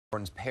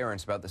Martin's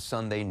parents about the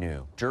son they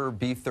knew. Juror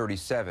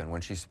B37,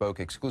 when she spoke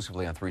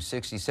exclusively on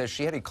 360, says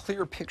she had a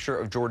clear picture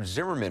of George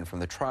Zimmerman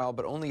from the trial,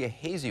 but only a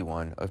hazy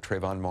one of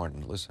Trayvon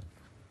Martin. Listen.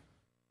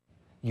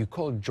 You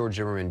called George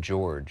Zimmerman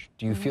George.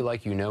 Do you feel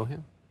like you know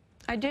him?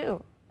 I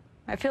do.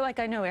 I feel like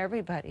I know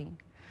everybody.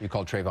 You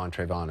called Trayvon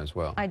Trayvon as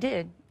well. I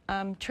did.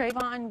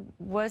 Trayvon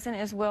wasn't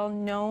as well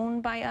known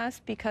by us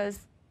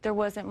because there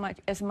wasn't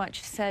as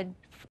much said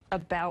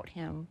about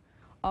him.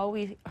 All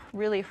we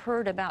really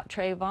heard about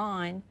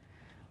Trayvon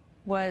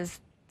was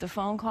the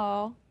phone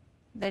call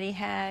that he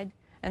had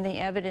and the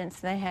evidence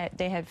they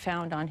had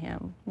found on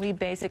him. We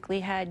basically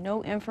had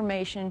no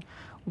information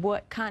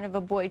what kind of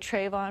a boy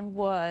Trayvon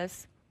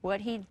was, what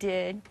he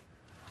did.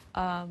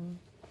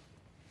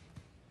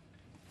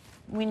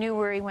 We knew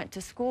where he went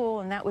to school,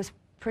 and that was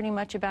pretty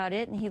much about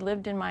it, and he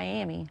lived in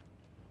Miami.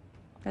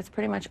 That's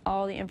pretty much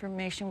all the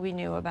information we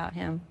knew about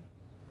him.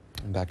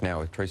 I'm back now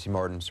with Tracy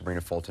Martin,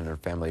 Sybrina Fulton, and her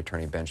family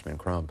attorney Benjamin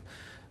Crump.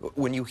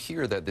 When you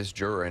hear that this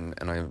juror, and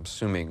I'm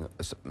assuming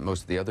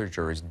most of the other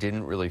jurors,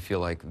 didn't really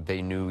feel like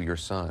they knew your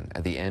son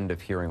at the end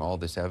of hearing all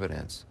this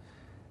evidence,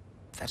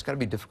 that's got to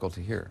be difficult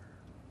to hear.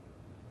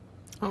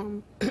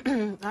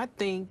 I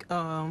think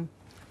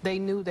they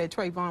knew that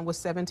Trayvon was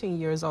 17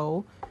 years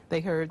old.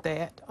 They heard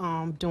that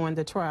during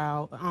the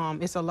trial.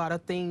 It's a lot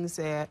of things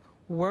that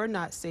were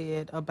not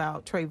said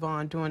about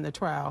Trayvon during the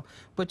trial,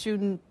 but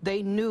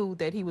they knew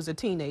that he was a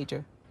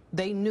teenager.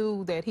 They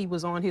knew that he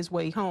was on his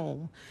way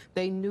home.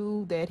 They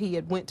knew that he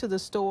had went to the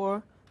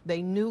store.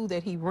 They knew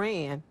that he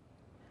ran.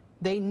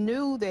 They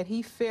knew that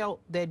he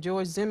felt that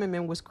George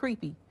Zimmerman was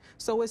creepy.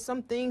 So it's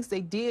some things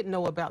they did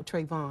know about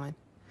Trayvon.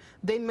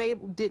 They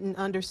didn't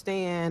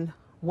understand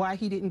why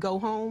he didn't go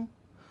home.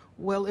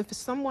 Well, if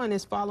someone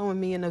is following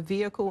me in a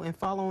vehicle and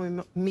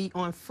following me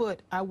on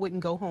foot, I wouldn't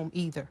go home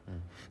either.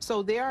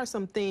 So there are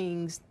some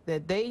things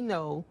that they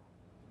know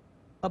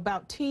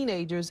about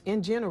teenagers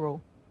in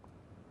general,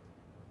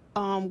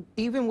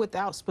 even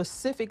without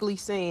specifically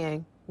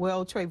saying,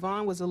 well,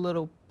 Trayvon was a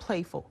little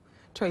playful.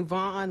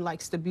 Trayvon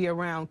likes to be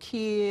around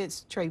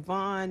kids.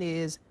 Trayvon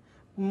is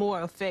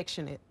more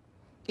affectionate.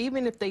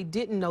 Even if they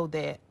didn't know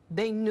that,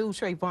 they knew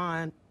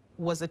Trayvon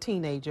was a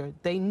teenager.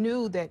 They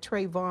knew that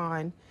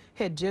Trayvon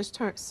had just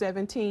turned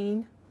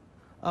 17.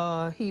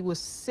 He was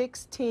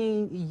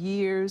 16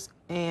 years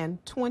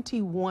and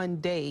 21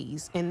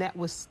 days, and that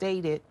was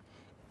stated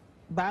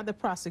by the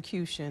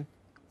prosecution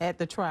at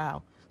the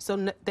trial.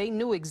 So they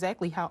knew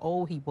exactly how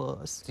old he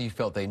was. So you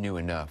felt they knew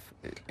enough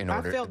in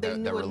order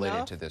that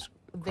related to this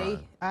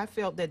crime? I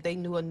felt that they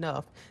knew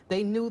enough.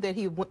 They knew that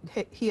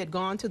he had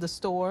gone to the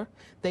store.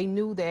 They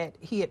knew that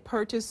he had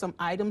purchased some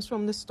items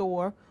from the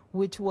store,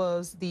 which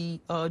was the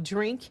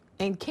drink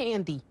and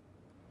candy.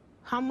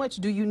 How much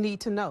do you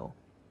need to know?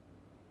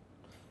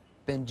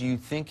 Ben, do you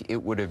think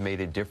it would have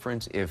made a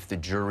difference if the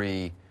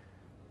jury,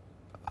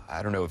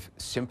 I don't know if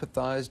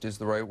sympathized is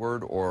the right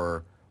word,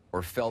 or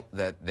felt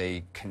that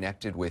they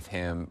connected with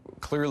him?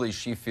 Clearly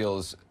she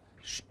feels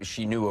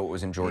she knew what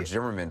was in George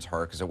Zimmerman's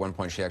heart, because at one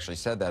point she actually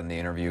said that in the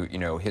interview, you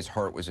know, his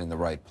heart was in the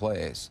right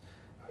place.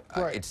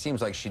 Right. It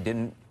seems like she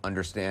didn't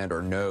understand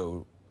or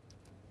know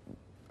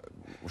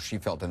she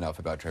felt enough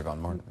about Trayvon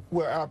Martin.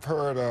 Well, I've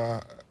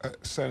heard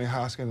Sonny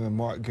Hoskins and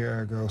Mark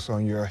Garagos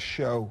on your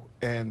show,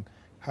 and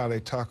how they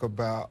talk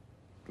about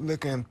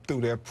looking through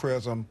their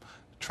prism,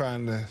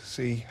 trying to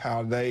see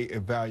how they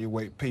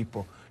evaluate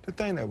people. The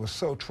thing that was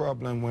so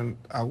troubling when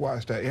I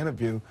watched that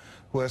interview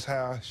was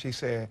how she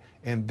said,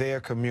 in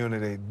their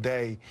community,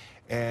 they,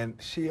 and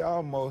she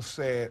almost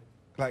said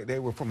like they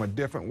were from a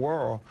different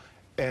world,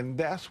 and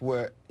that's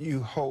what you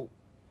hope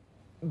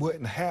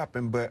wouldn't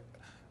happen. But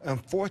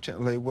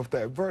unfortunately, with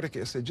that verdict,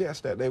 it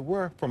suggests that they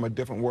were from a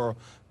different world,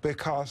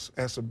 because,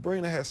 as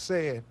Sybrina has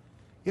said,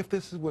 if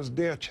this was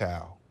their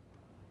child,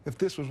 if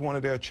this was one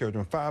of their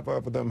children, 5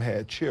 of them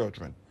had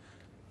children,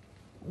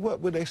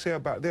 what would they say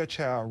about their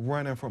child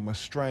running from a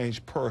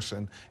strange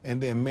person, and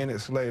then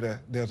minutes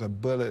later there's a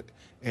bullet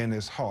in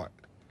his heart?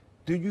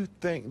 Do you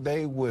think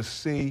they would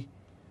see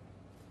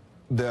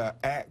the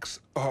acts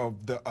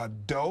of the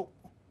adult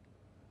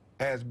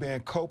as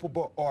being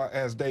culpable, or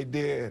as they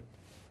did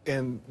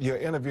in your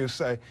interview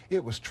say,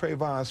 it was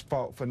Trayvon's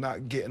fault for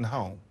not getting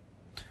home?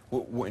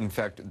 Well, in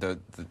fact,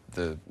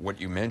 what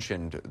you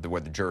mentioned,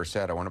 what the juror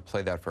said, I want to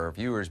play that for our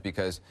viewers,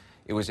 because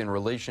it was in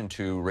relation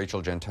to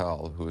Rachel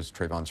Gentile, who was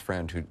Trayvon's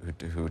friend,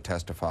 who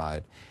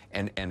testified.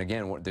 And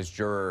again, this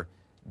juror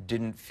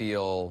didn't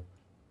feel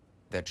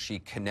that she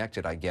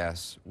connected, I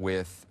guess,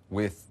 with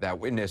that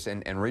witness.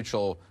 And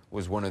Rachel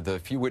was one of the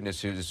few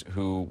witnesses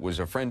who was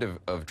a friend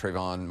of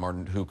Trayvon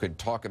Martin, who could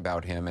talk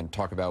about him and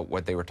talk about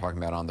what they were talking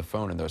about on the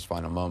phone in those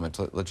final moments.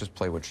 Let's just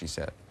play what she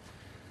said.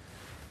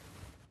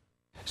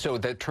 So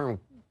that term,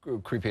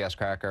 creepy-ass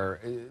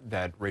cracker,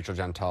 that Rachel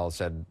Gentile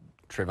said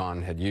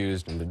Trayvon had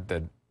used, and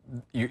that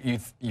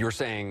you're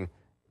saying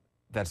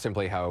that's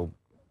simply how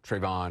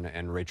Trayvon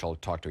and Rachel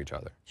talk to each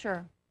other?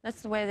 Sure.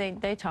 That's the way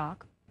they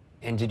talk.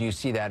 And did you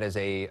see that as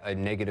a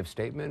negative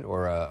statement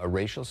or a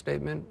racial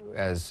statement,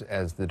 as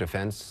the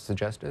defense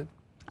suggested?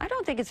 I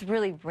don't think it's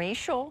really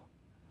racial.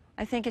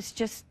 I think it's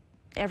just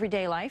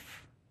everyday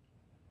life,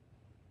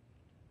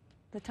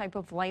 the type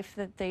of life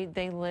that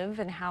they live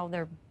and how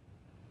they're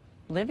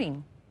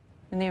living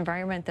in the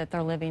environment that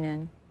they're living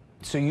in.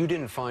 So you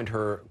didn't find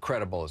her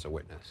credible as a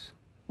witness?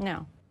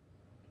 No.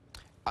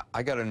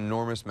 I got an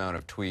enormous amount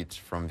of tweets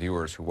from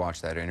viewers who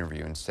watched that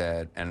interview and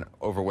said, and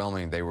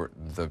overwhelmingly,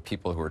 the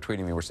people who were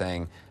tweeting me were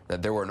saying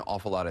that there were an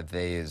awful lot of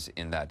theys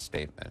in that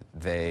statement.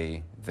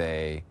 They,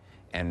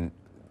 and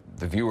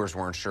the viewers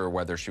weren't sure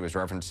whether she was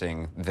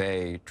referencing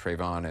they,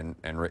 Trayvon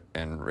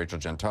and Rachel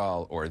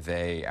Gentile, or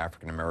they,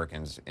 African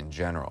Americans in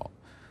general.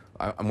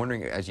 I'm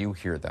wondering, as you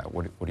hear that,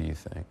 what do you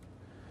think?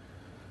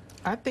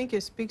 I think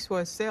it speaks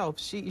for itself.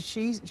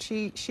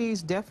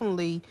 She's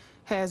definitely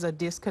has a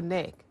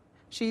disconnect.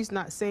 She's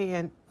not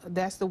saying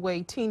that's the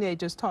way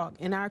teenagers talk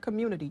in our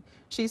community.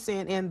 She's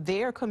saying in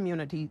their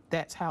community,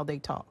 that's how they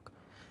talk.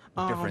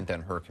 Different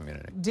than her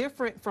community.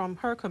 Different from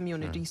her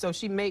community. So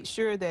she made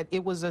sure that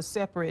it was a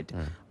separate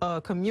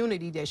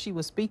community that she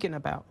was speaking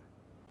about.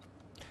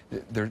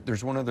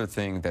 There's one other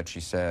thing that she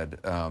said.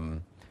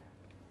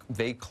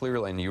 They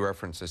clearly, and you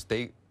referenced this,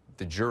 the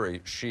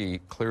jury, she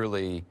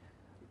clearly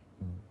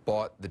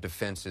bought the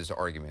defense's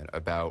argument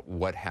about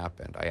what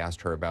happened. I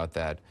asked her about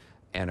that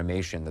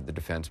animation that the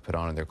defense put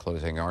on in their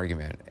closing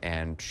argument,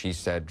 and she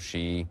said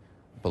she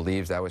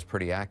believes that was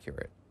pretty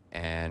accurate.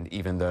 And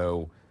even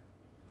though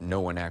no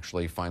one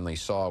actually finally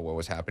saw what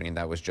was happening,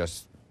 that was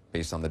just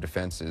based on the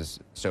defense's.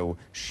 So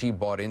she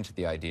bought into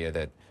the idea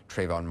that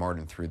Trayvon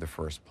Martin threw the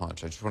first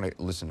punch. I just want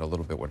to listen to a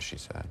little bit what she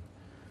said.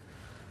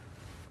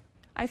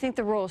 I think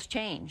the roles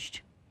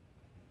changed.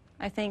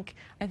 I think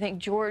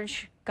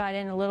George got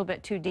in a little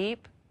bit too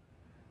deep,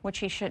 which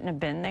he shouldn't have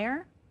been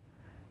there.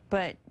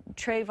 But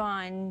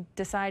Trayvon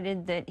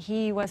decided that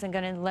he wasn't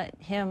going to let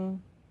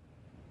him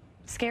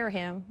scare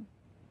him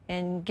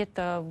and get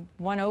the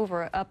one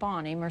over up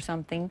on him or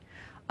something.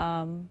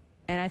 And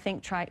I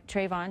think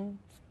Trayvon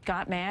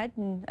got mad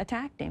and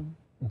attacked him.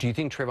 Do you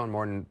think Trayvon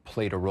Martin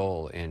played a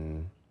role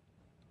in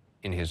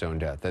his own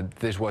death? That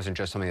this wasn't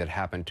just something that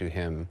happened to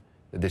him,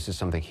 that this is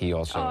something he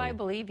also... Oh, I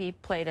believe he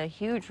played a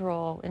huge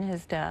role in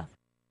his death.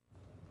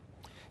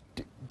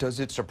 Does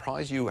it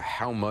surprise you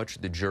how much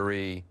the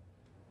jury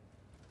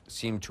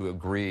seemed to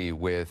agree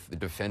with the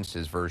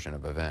defense's version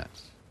of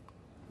events?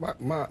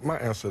 My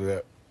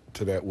answer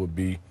to that would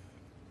be,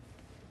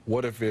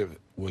 what if it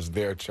was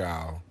their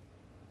child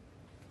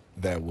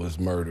that was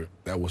murdered,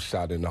 that was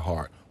shot in the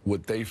heart?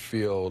 Would they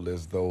feel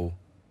as though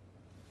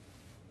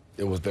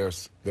it was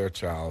their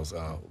child's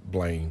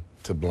blame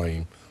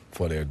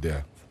for their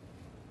death?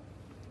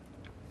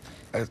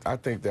 I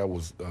think that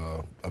was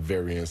a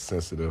very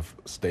insensitive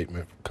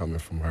statement coming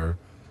from her.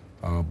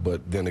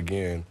 But then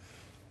again,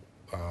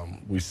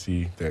 we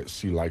see that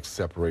she likes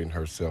separating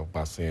herself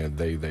by saying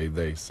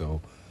they.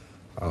 So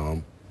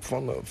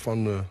from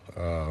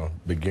the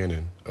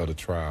beginning of the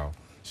trial,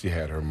 she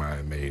had her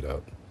mind made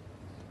up.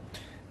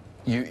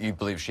 You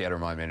believe she had her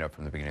mind made up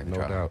from the beginning of the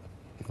trial? No doubt,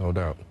 no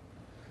doubt.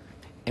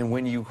 And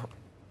when you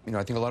know,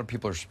 I think a lot of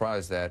people are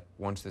surprised that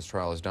once this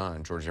trial is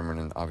done, George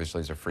Zimmerman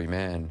obviously is a free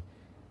man,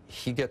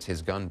 he gets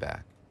his gun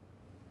back.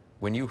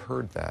 When you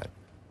heard that,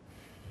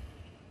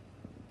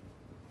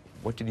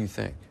 what did you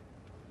think?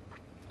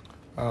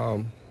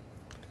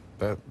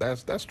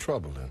 That's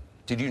troubling.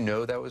 Did you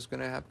know that was going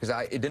to happen? Because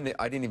I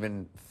didn't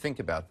even think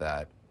about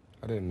that.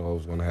 I didn't know it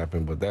was going to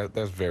happen, but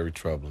that's very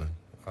troubling.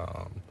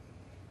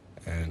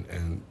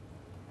 And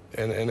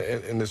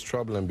it's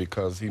troubling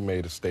because he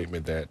made a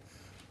statement that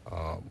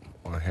on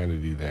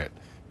Hannity that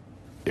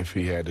if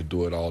he had to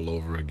do it all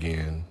over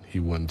again, he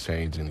wouldn't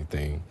change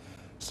anything.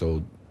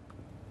 So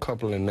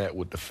coupling that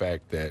with the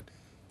fact that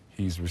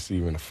he's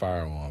receiving a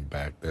firearm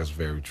back, that's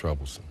very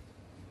troublesome.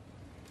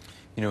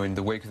 You know, in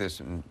the wake of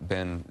this,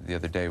 Ben the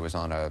other day was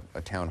on a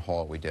town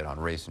hall we did on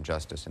race and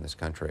justice in this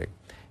country.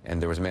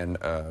 And there was a man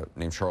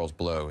named Charles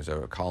Blow, who's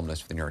a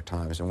columnist for the New York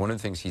Times. And one of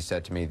the things he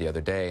said to me the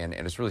other day, and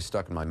it's really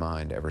stuck in my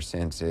mind ever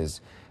since,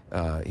 is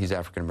he's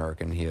African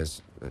American, he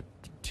has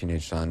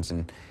teenage sons,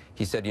 and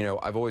he said, you know,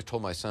 I've always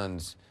told my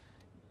sons,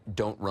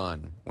 don't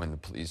run when the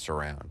police are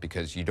around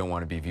because you don't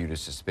want to be viewed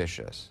as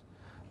suspicious.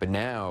 But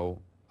now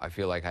I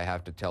feel like I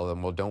have to tell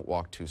them, well, don't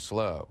walk too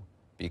slow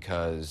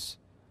because,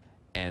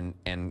 and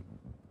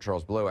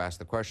Charles Blow asked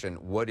the question,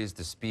 what is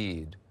the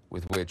speed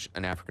with which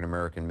an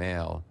African-American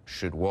male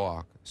should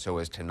walk so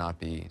as to not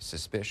be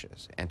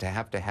suspicious? And to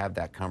have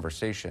that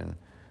conversation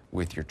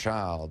with your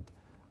child,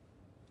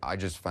 I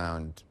just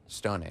found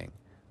stunning.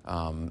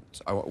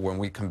 When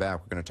we come back,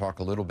 we're going to talk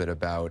a little bit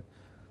about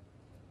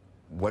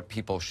what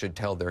people should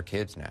tell their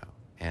kids now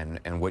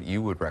and what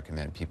you would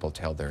recommend people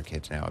tell their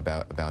kids now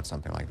about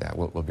something like that.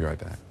 We'll be right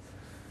back.